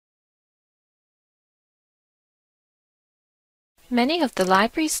Many of the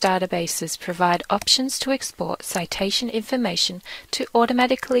library's databases provide options to export citation information to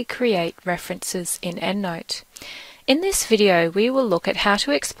automatically create references in EndNote. In this video, we will look at how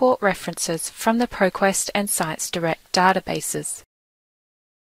to export references from the ProQuest and ScienceDirect databases.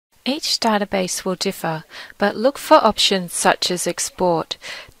 Each database will differ, but look for options such as Export,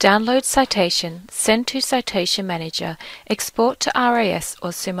 Download Citation, Send to Citation Manager, Export to RAS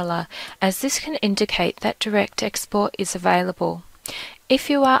or similar, as this can indicate that direct export is available. If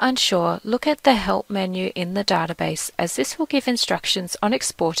you are unsure, look at the Help menu in the database, as this will give instructions on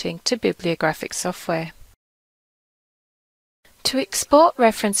exporting to bibliographic software. To export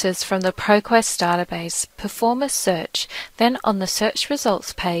references from the ProQuest database, perform a search, then on the search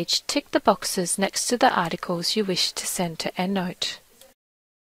results page, tick the boxes next to the articles you wish to send to EndNote.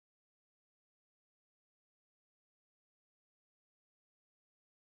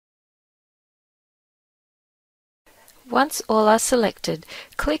 Once all are selected,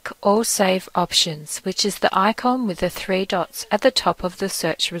 click All Save Options, which is the icon with the 3 dots at the top of the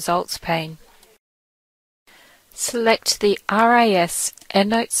search results pane. Select the RAS,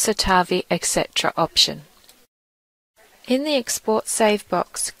 EndNote, Citavi, etc. option. In the Export Save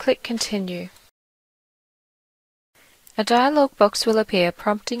box, click Continue. A dialog box will appear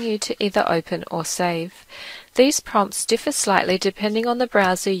prompting you to either open or save. These prompts differ slightly depending on the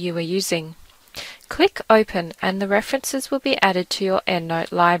browser you are using. Click Open and the references will be added to your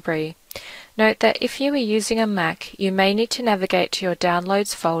EndNote library. Note that if you are using a Mac, you may need to navigate to your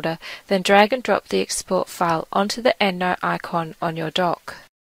Downloads folder, then drag and drop the export file onto the EndNote icon on your dock.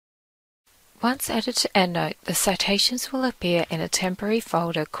 Once added to EndNote, the citations will appear in a temporary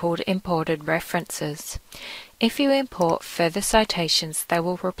folder called Imported References. If you import further citations, they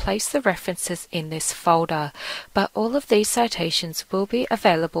will replace the references in this folder, but all of these citations will be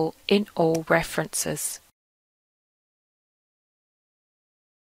available in all references.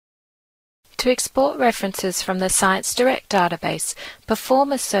 To export references from the ScienceDirect database,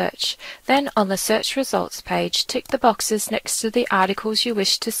 perform a search, then on the search results page, tick the boxes next to the articles you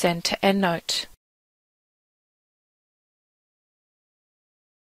wish to send to EndNote.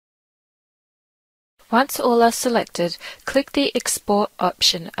 Once all are selected, click the Export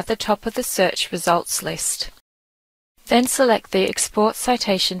option at the top of the search results list. Then select the Export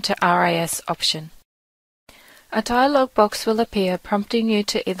Citation to RAS option. A dialog box will appear prompting you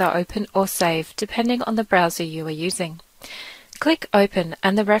to either open or save, depending on the browser you are using. Click Open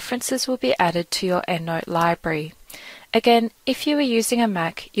and the references will be added to your EndNote library. Again, if you are using a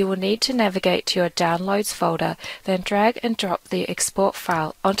Mac, you will need to navigate to your Downloads folder, then drag and drop the export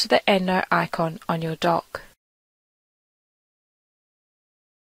file onto the EndNote icon on your dock.